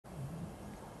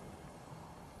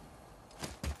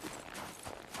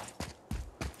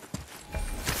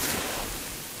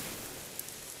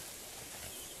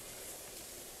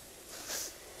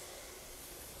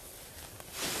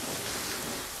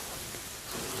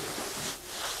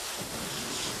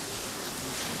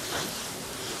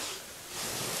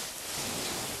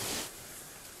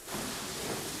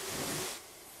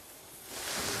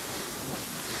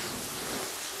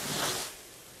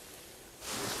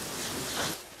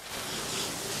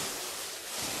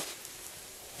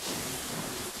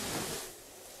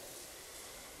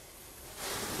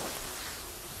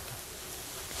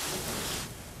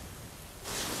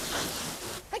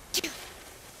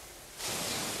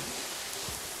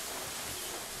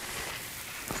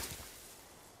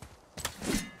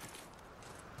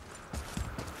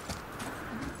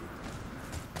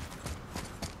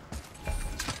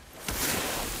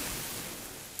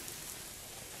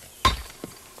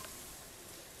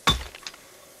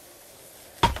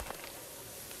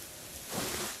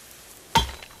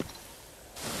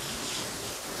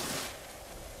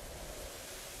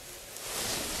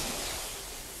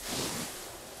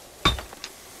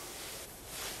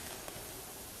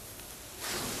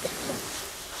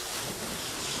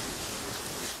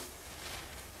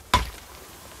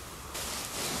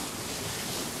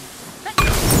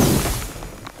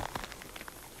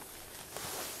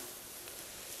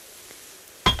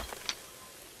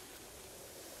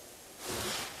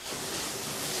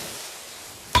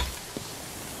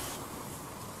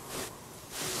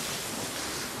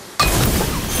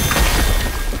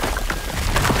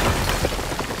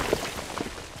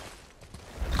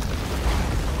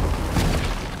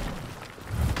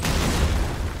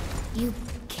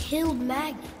killed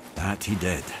Magni. That he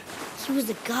did. He was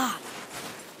a god.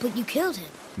 But you killed him.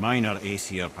 Minor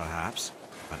Aesir, perhaps,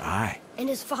 but I. And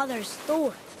his father is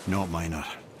Thor. Not minor.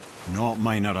 Not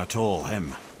minor at all,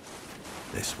 him.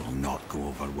 This will not go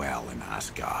over well in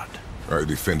Asgard. I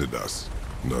defended us.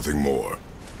 Nothing more.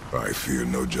 I fear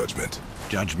no judgment.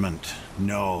 Judgment,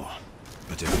 no.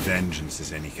 But if vengeance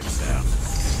is any concern...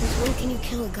 Since when can you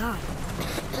kill a god?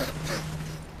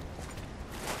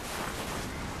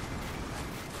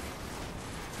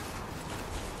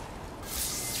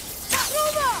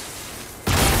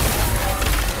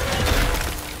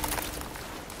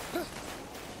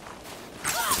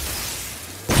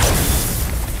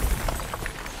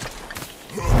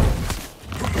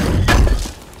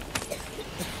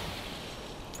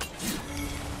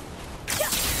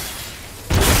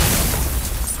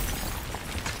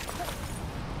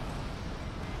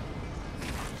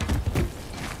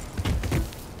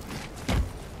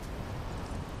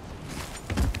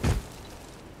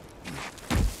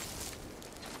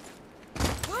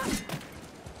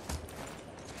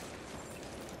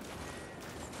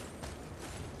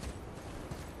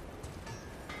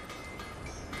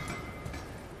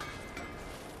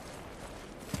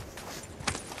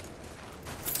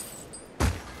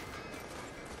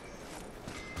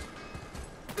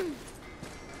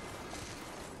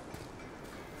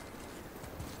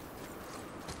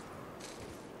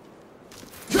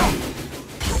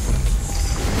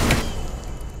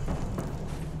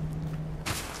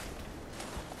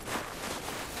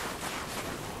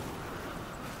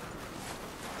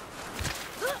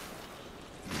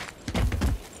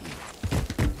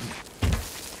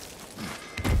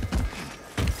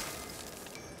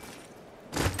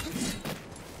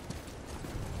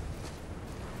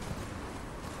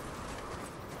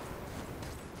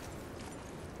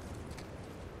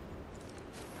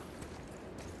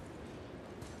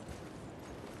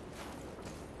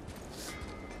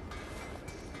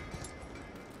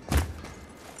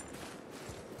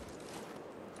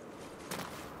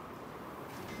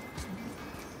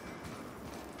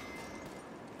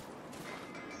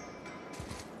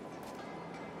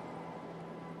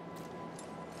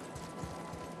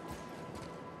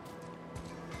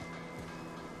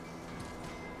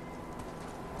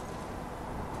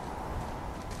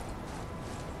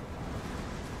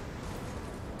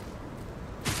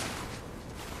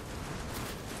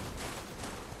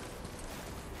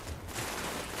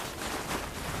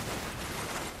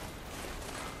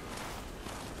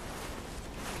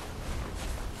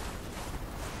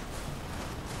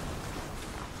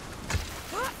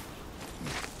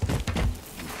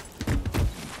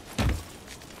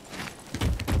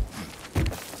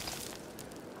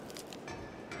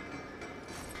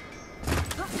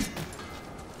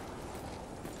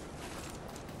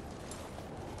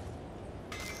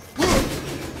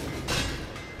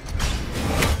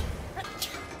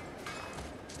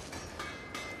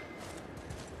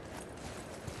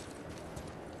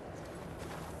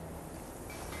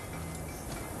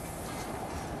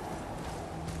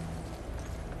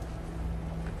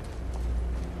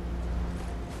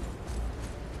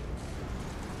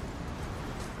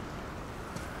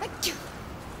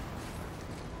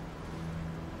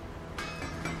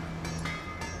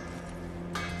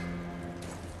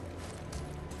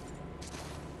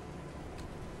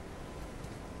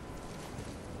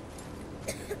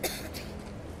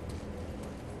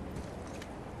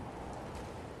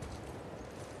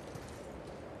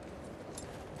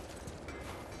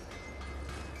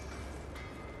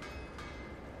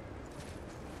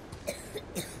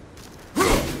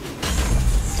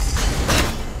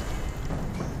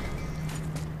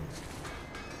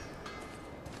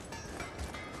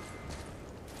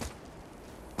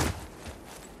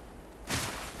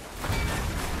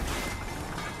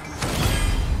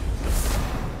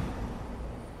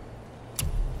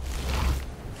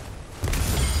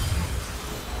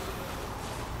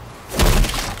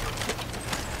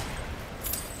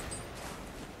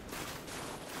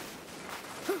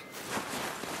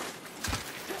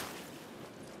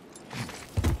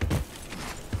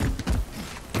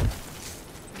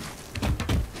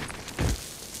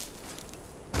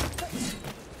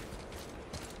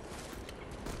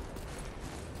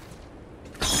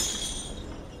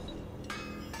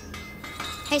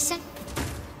 Hey, Sen.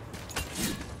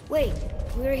 Wait,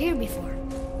 we were here before.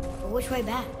 But which way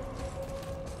back?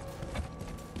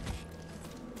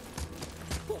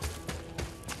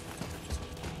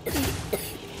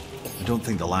 I don't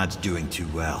think the lad's doing too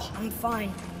well. I'm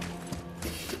fine.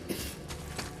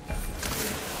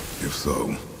 If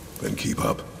so, then keep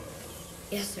up.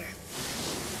 Yes, sir.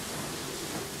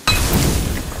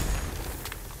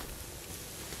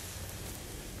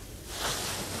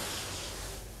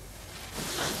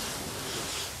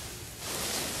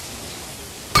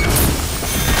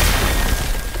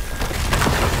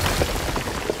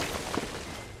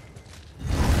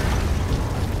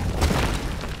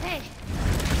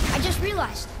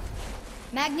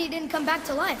 Magni didn't come back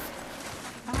to life.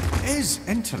 Is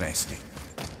interesting.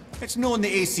 It's known the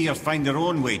Aesir find their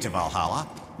own way to Valhalla.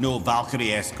 No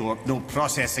Valkyrie escort, no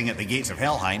processing at the gates of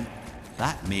Helheim.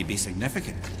 That may be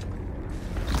significant.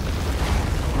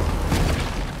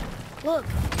 Look,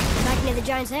 Magni the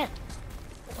Giant's head.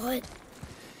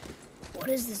 What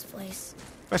is this place?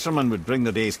 Fishermen would bring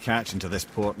their day's catch into this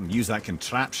port and use that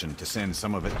contraption to send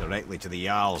some of it directly to the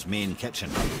Jarl's main kitchen.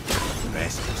 The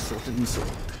rest is sorted and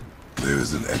sold. There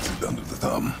is an exit under the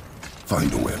thumb.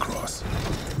 Find a way across.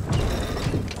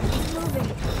 He's moving.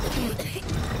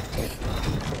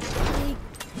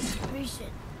 Holy shit.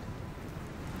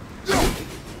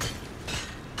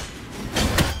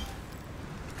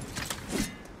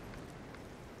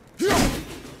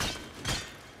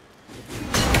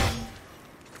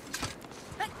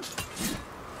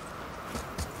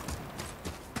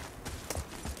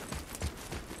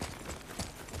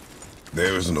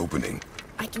 There is an opening.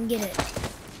 I can get it.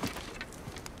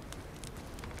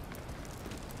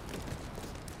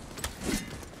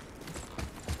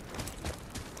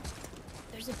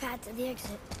 There's a path to the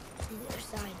exit on the other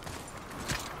side.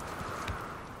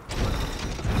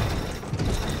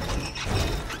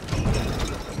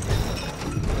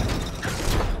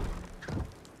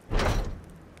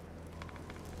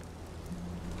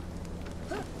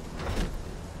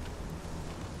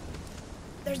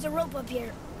 There's a rope up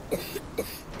here.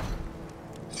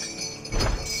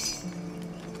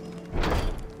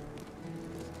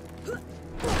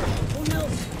 Oh no!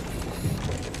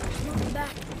 It's moving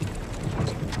back.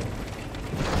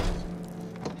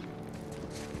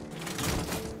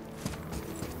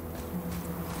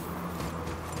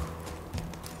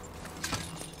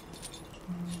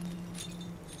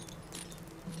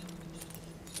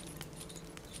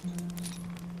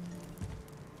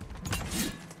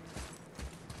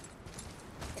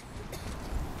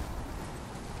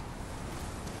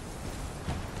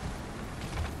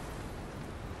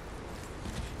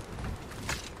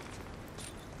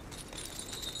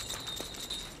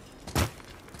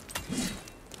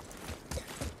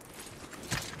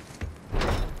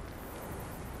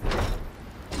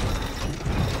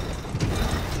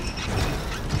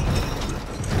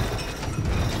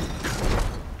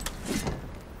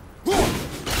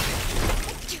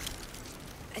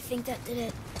 I think that did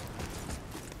it.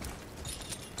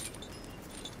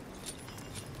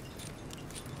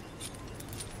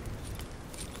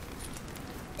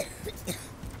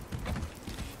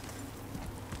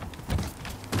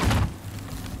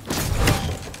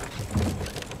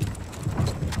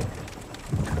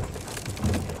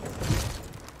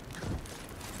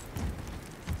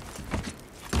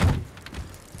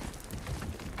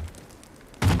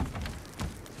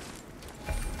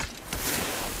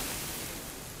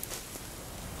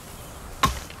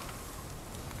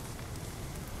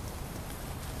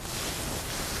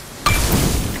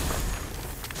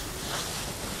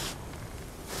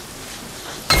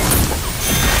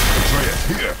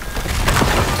 Here.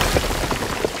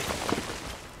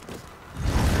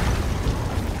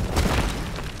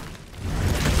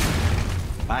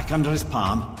 Back under his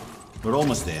palm. We're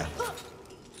almost there.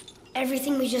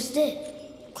 Everything we just did.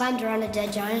 Climbed around a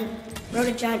dead giant, rode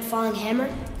a giant falling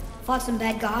hammer, fought some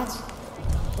bad gods.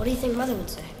 What do you think Mother would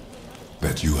say?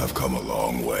 That you have come a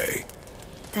long way.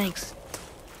 Thanks.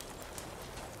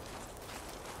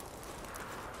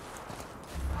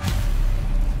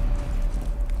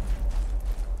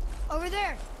 Over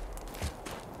there!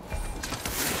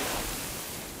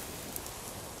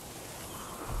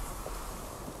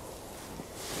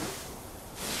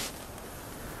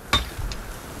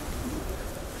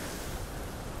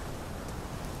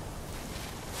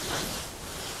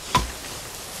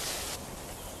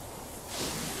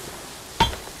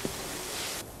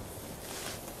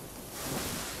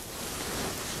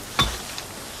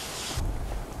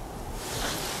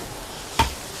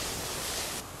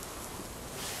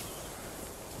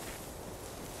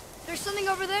 There's something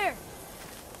over there.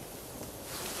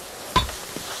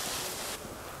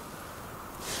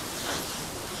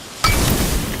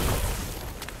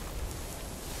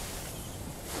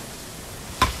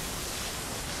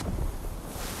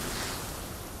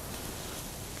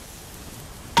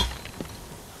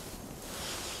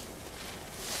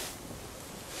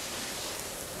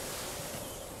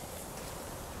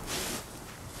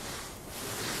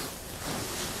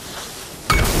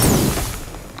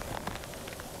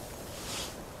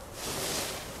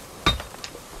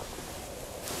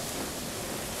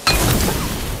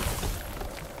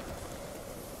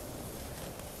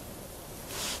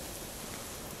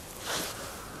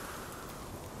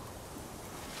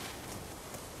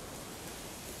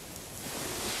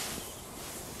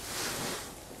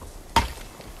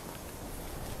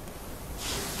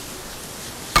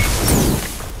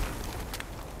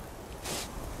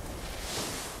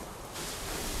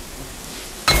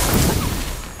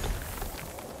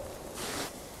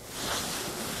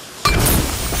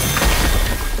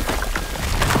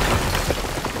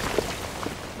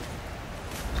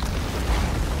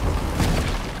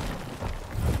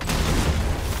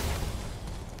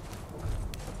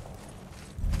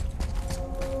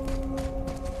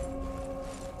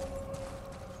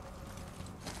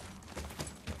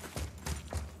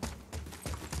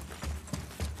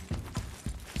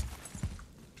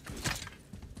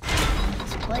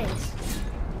 place.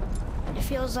 It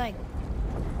feels like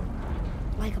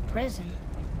a prison.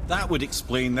 That would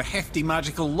explain the hefty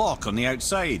magical lock on the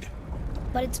outside.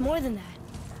 But it's more than that.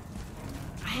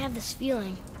 I have this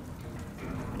feeling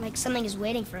like something is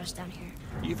waiting for us down here.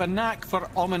 You've a knack for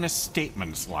ominous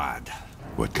statements, lad.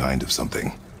 What kind of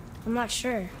something? I'm not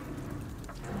sure.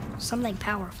 Something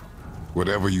powerful.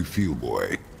 Whatever you feel,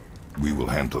 boy, we will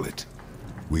handle it.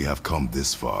 We have come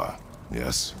this far,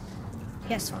 yes?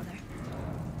 Yes, Father.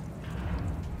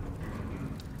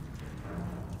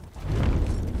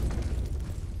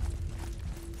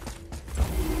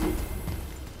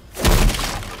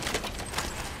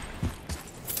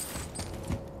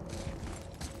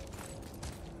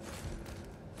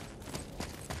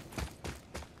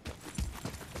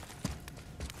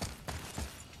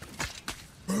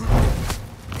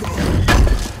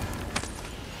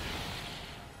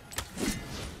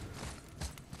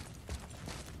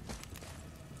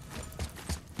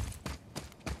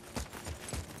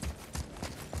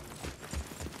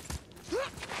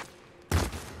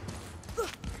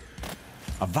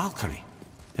 A Valkyrie?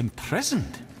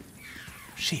 Imprisoned?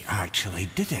 She actually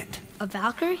did it. A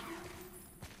Valkyrie?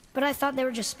 But I thought they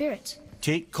were just spirits.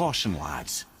 Take caution,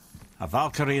 lads. A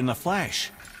Valkyrie in the flesh.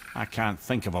 I can't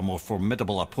think of a more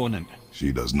formidable opponent.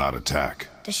 She does not attack.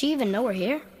 Does she even know we're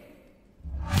here?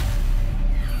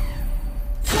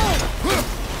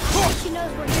 She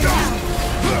knows we're here now.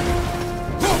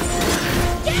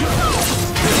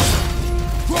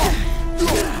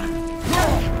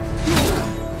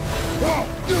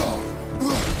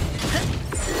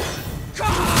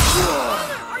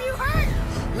 Are you hurt?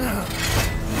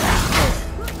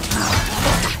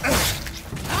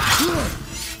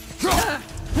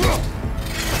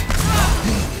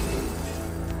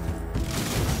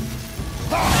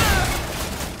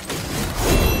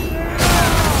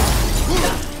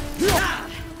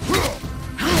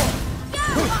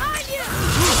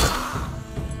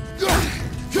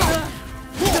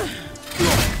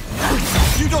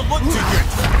 You don't look too good.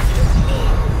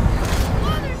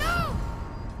 Father, no!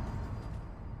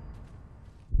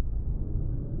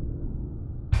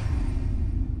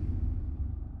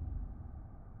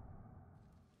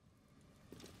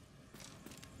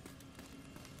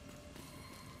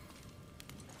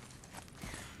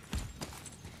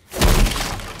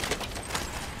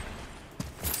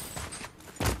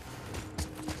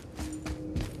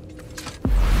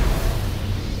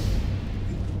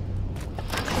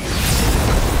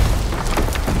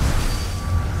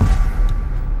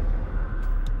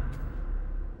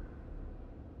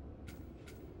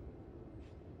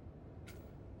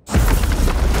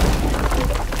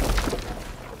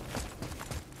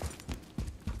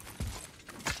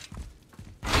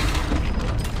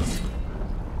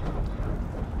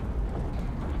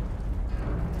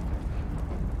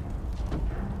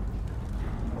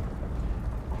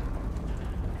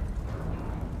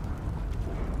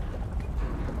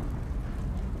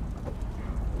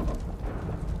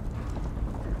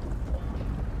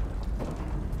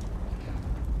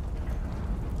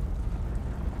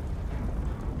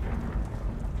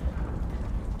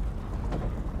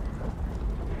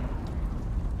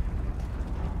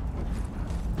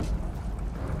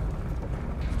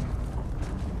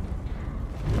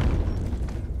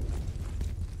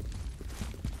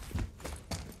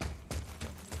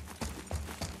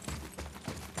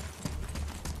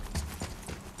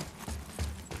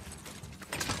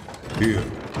 Here,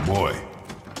 boy.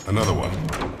 Another one.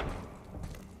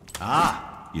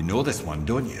 Ah, you know this one,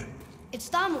 don't you? It's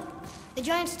Stamu, the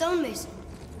giant stonemason.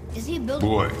 Is he a builder?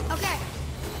 Boy. Okay.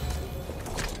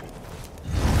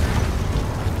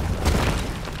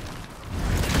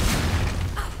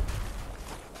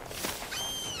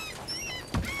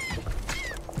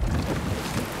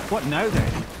 What now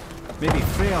then? Maybe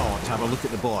Freya ought to have a look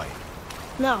at the boy.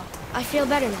 No, I feel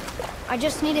better now. I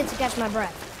just needed to catch my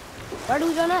breath. Where do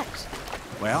we go next?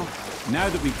 Well, now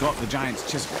that we've got the giant's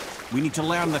chisel, we need to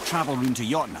learn the travel rune to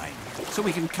Jotunheim, so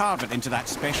we can carve it into that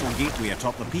special gateway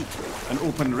atop the peak, and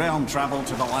open realm travel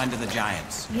to the land of the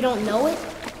giants. You don't know it?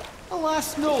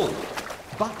 Alas, no.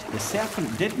 But the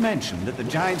serpent did mention that the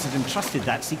giants had entrusted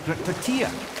that secret to Tyr.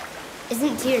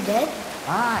 Isn't Tyr dead?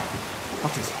 Aye,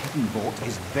 but his hidden vault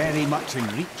is very much in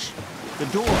reach. The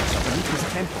doors are beneath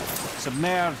his temple,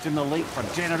 submerged in the lake for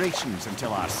generations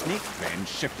until our snake friend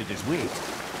shifted his weight.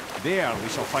 There we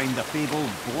shall find the fabled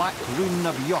Black Rune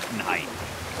of Jotunheim.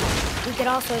 We could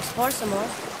also explore some more.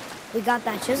 We got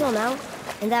that chisel now,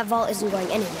 and that vault isn't going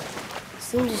anywhere.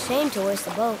 Seems a shame to waste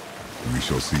the boat. We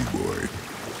shall see, boy.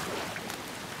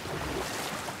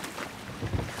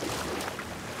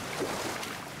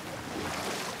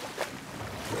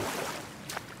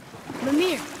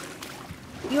 Mimir,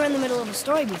 You were in the middle of a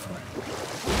story before.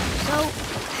 So,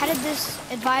 how did this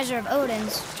advisor of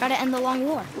Odin's try to end the long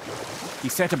war? He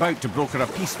set about to broker a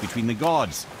peace between the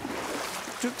gods.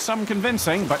 Took some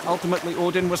convincing, but ultimately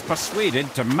Odin was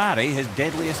persuaded to marry his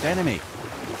deadliest enemy,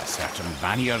 a certain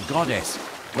Vanir goddess,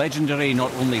 legendary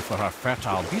not only for her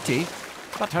fertile beauty,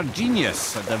 but her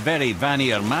genius at the very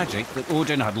Vanir magic that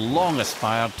Odin had long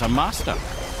aspired to master.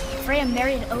 Freya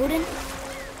married Odin?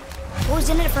 What was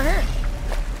in it for her?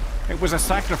 It was a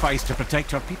sacrifice to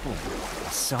protect her people,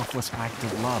 a selfless act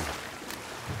of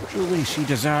love. Truly, she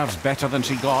deserves better than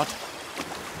she got.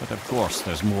 But of course,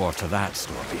 there's more to that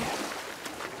story.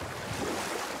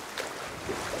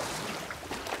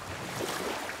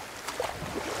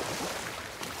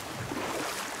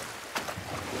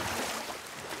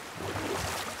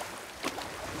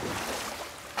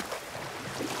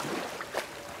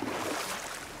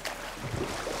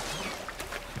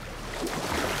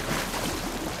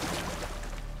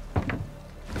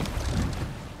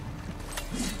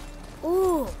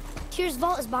 Ooh, Tyr's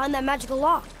vault is behind that magical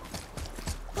lock.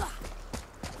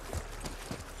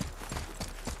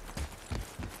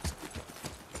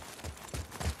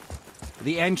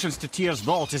 The entrance to Tyr's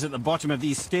vault is at the bottom of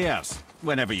these stairs,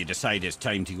 whenever you decide it's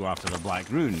time to go after the Black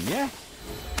Rune, yeah?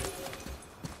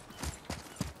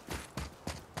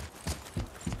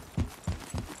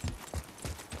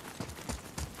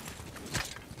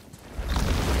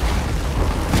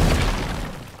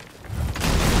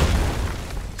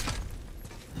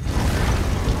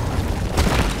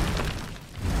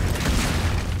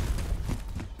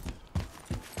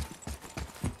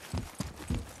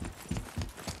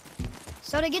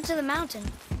 So to get to the mountain,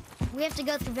 we have to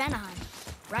go through Vanaheim,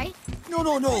 right?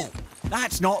 No.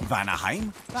 That's not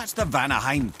Vanaheim. That's the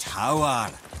Vanaheim Tower.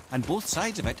 And both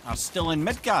sides of it are still in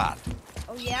Midgard.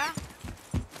 Oh yeah?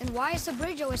 Then why is the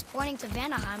bridge always pointing to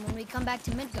Vanaheim when we come back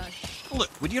to Midgard? Look,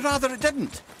 would you rather it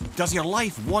didn't? Does your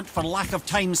life want for lack of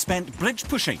time spent bridge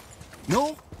pushing?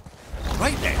 No?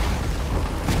 Right then.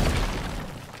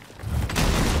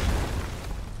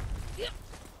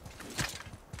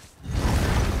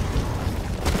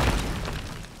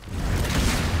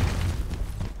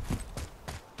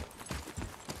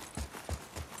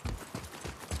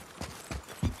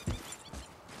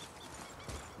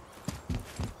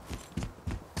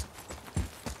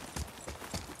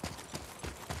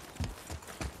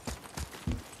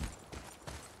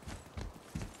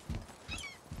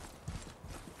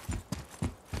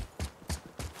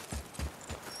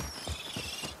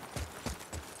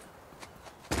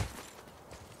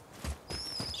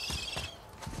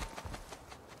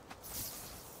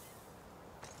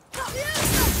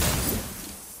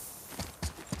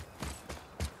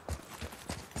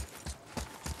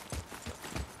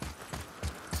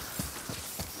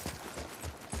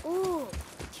 Ooh,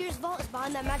 Tyr's vault is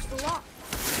behind that magical lock.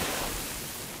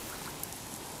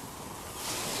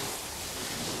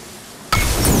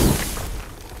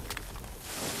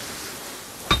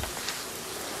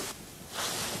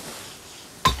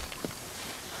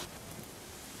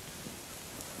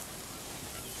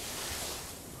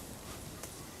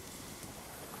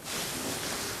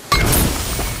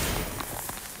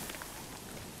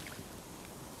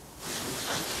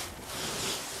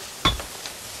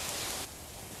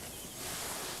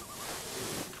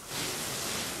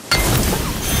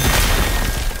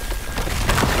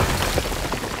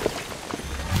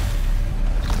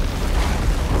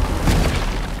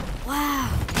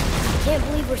 Can't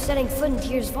believe we're setting foot in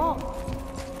Tyr's vault.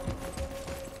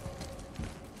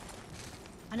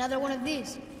 Another one of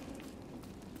these.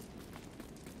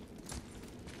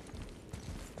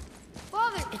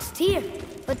 Father! It's Tyr,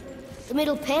 but the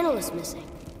middle panel is missing.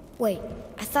 Wait,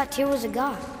 I thought Tyr was a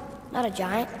god, not a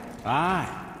giant.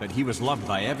 Aye, but he was loved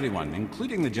by everyone,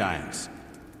 including the giants.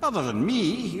 Other than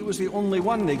me, he was the only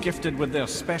one they gifted with their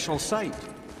special sight.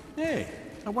 Hey,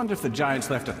 I wonder if the giants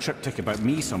left a triptych about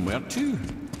me somewhere too.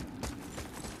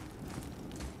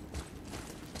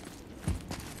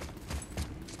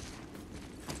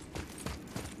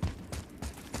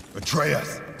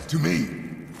 Atreus, to me!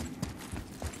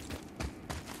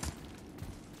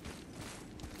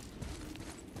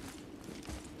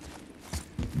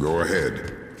 Go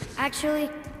ahead. Actually,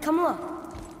 come look.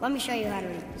 Let me show you how to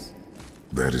read this.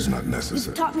 That is not You've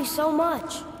necessary. taught me so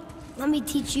much. Let me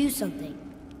teach you something.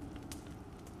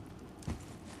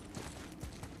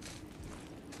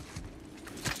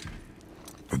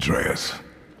 Atreus.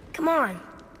 Come on.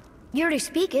 You already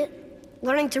speak it.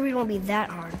 Learning to read won't be that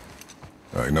hard.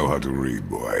 I know how to read,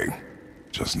 boy.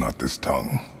 Just not this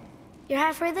tongue. You're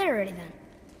halfway there already then.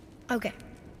 Okay,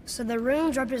 so the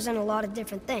runes represent a lot of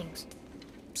different things.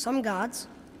 Some gods,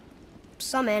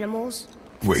 some animals.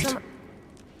 Wait. some-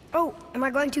 Oh, am I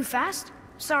going too fast?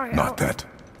 Sorry. Not that.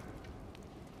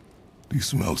 Do you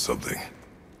smell something?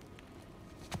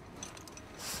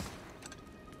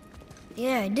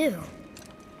 Yeah, I do.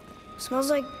 Smells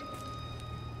like...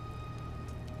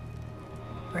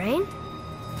 rain?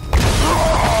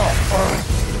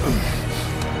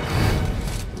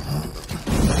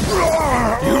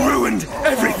 You ruined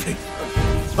everything!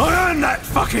 I earned that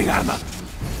fucking hammer!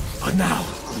 But now,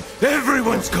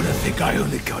 everyone's gonna think I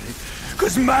only got it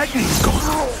because Magni's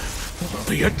gone. It'll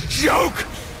be a joke!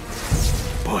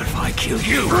 But if I kill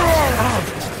you,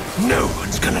 no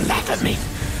one's gonna laugh at me.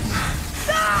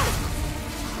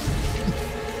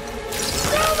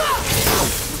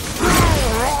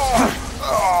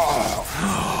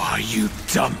 Oh, are you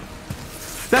dumb?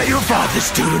 That your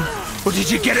father's doing? Or did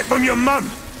you get it from your mum?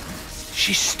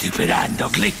 She's stupid and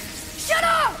ugly. Shut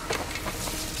up!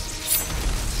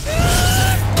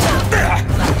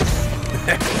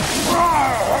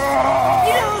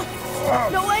 You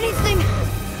don't know anything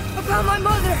about my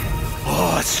mother.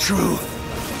 Oh, it's true.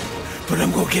 But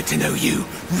I'm gonna get to know you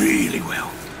really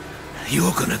well.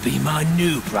 You're gonna be my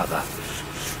new brother.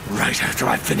 Right after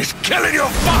I finish killing your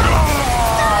father!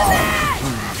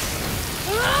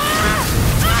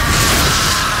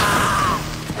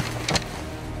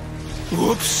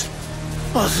 Whoops.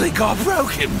 I think I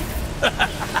broke him.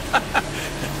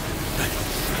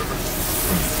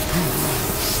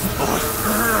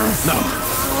 No.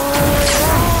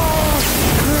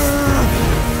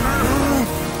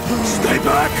 Stay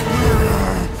back!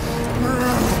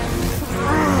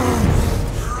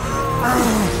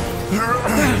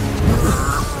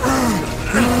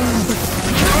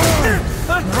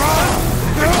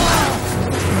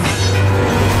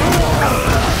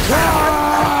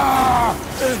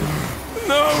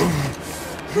 No!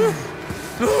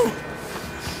 No!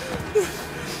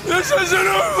 This isn't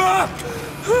over!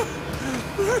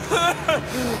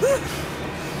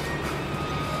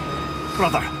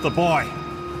 Brother, the boy.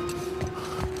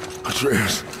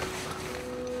 Atreus.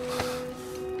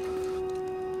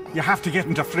 You have to get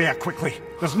into Freya quickly.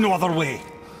 There's no other way.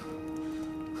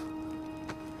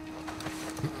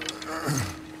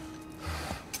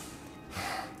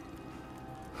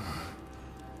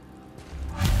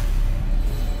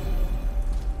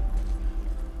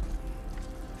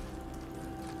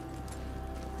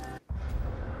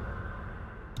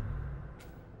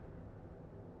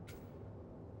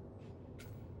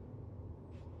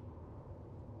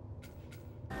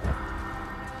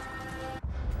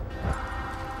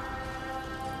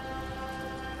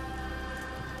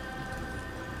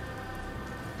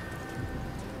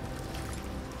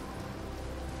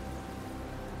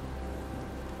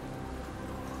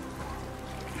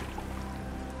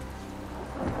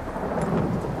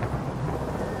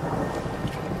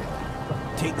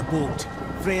 Take the boat.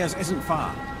 Freya's isn't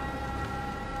far.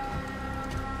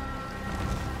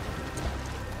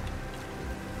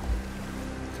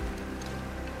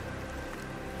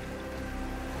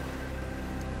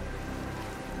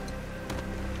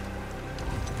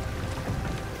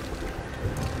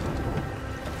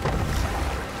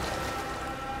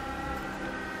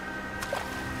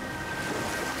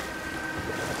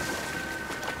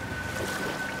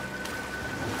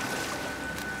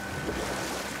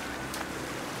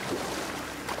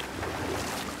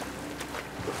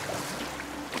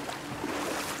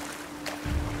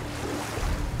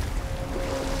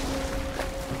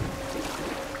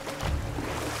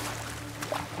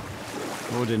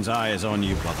 Odin's eye is on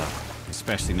you, brother.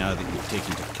 Especially now that you've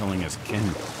taken to killing his kin.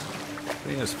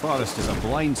 Freya's forest is a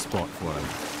blind spot for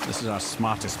him. This is our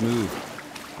smartest move.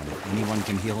 And if anyone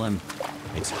can heal him,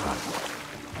 it's her.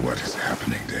 What is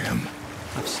happening to him?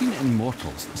 I've seen it in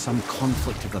mortals that some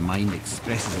conflict of the mind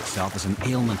expresses itself as an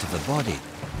ailment of the body.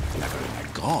 Never in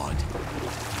a god.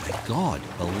 In a god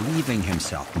believing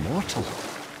himself mortal.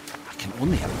 I can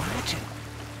only imagine.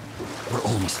 We're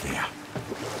almost there.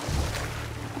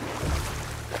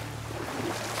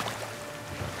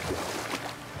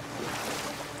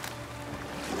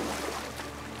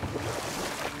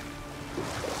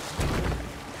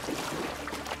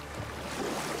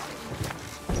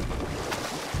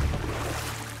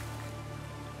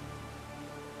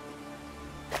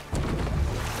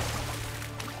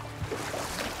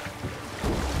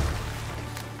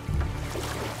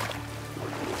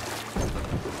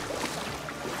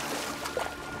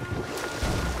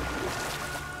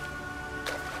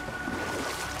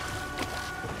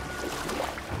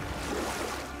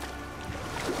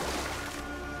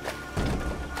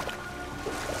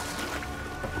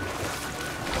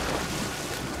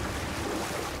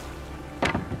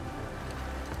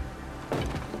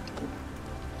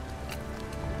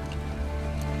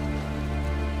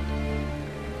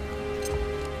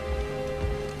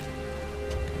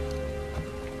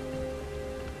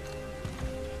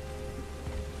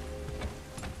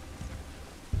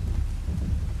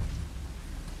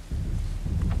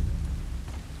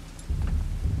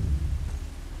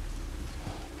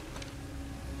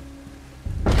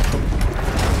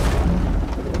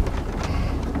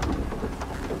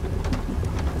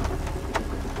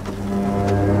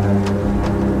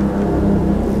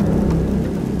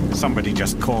 Somebody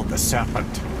just called the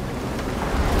Serpent.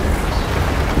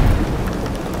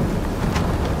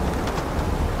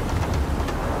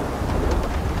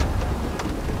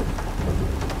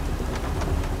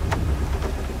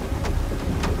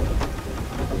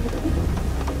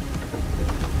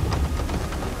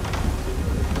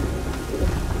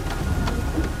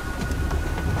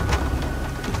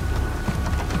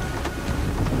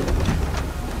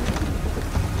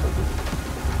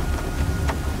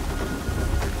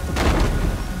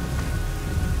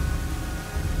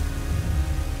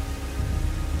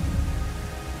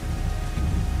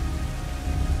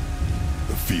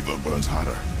 Fever burns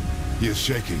hotter. He is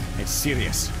shaking. It's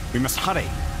serious. We must hurry.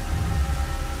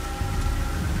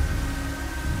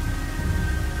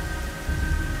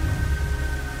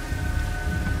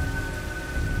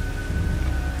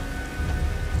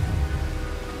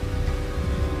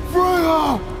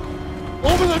 Freya!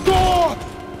 Open the door!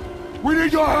 We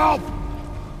need your help!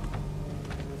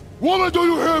 Woman, do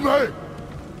you hear me?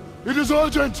 It is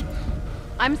urgent!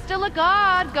 I'm still a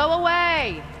god. Go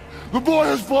away. The boy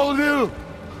has fallen ill!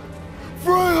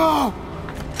 Freya!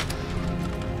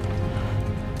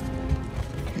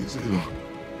 He's ill.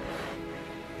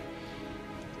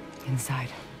 Inside.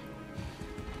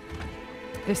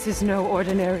 This is no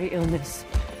ordinary illness.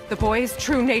 The boy's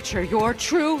true nature, your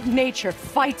true nature,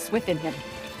 fights within him.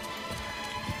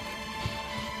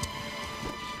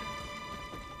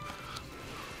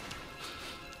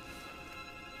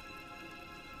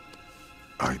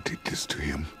 I did this to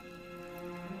him.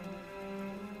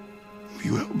 Will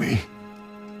you help me?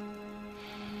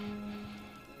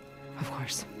 Of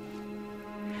course.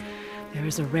 There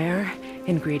is a rare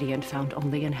ingredient found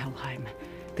only in Helheim.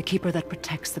 The keeper that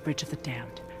protects the Bridge of the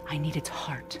Damned. I need its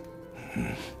heart.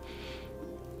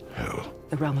 Hell.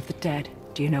 The realm of the dead.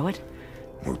 Do you know it?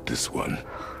 Not this one.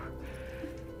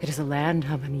 It is a land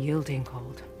of unyielding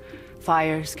cold.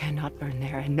 Fires cannot burn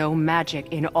there, and no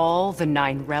magic in all the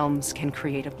 9 realms can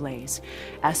create a blaze.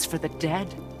 As for the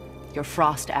dead, your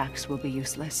frost axe will be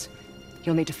useless.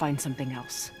 You'll need to find something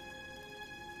else.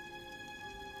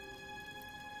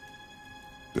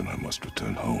 Then I must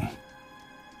return home.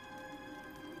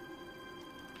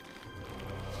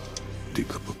 Dig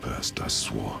up a past I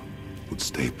swore would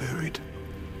stay buried.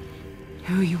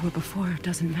 Who you were before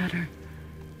doesn't matter.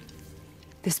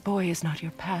 This boy is not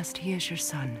your past, he is your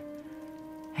son.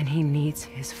 And he needs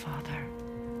his father.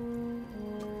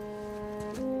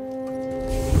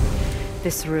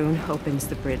 This rune opens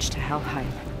the bridge to Helheim.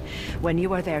 When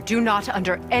you are there, do not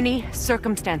under any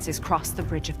circumstances cross the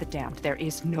Bridge of the Damned. There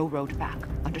is no road back.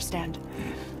 Understand?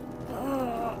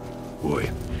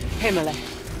 Boy. Himmele.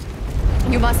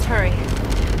 You must hurry.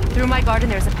 Through my garden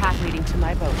there's a path leading to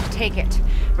my boat. Take it.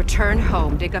 Return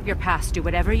home. Dig up your past. Do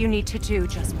whatever you need to do.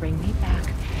 Just bring me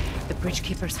back the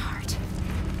Bridgekeeper's heart.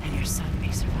 And your son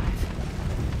may survive.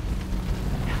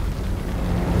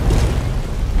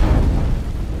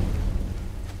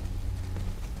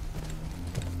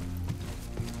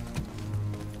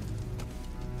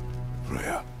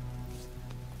 Freya.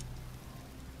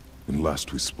 When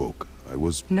last we spoke, I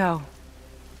was... No.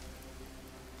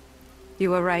 You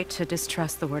were right to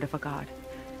distrust the word of a god.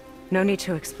 No need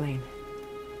to explain.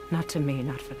 Not to me,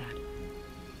 not for that.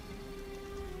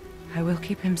 I will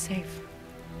keep him safe.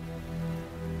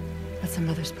 That's a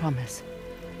mother's promise.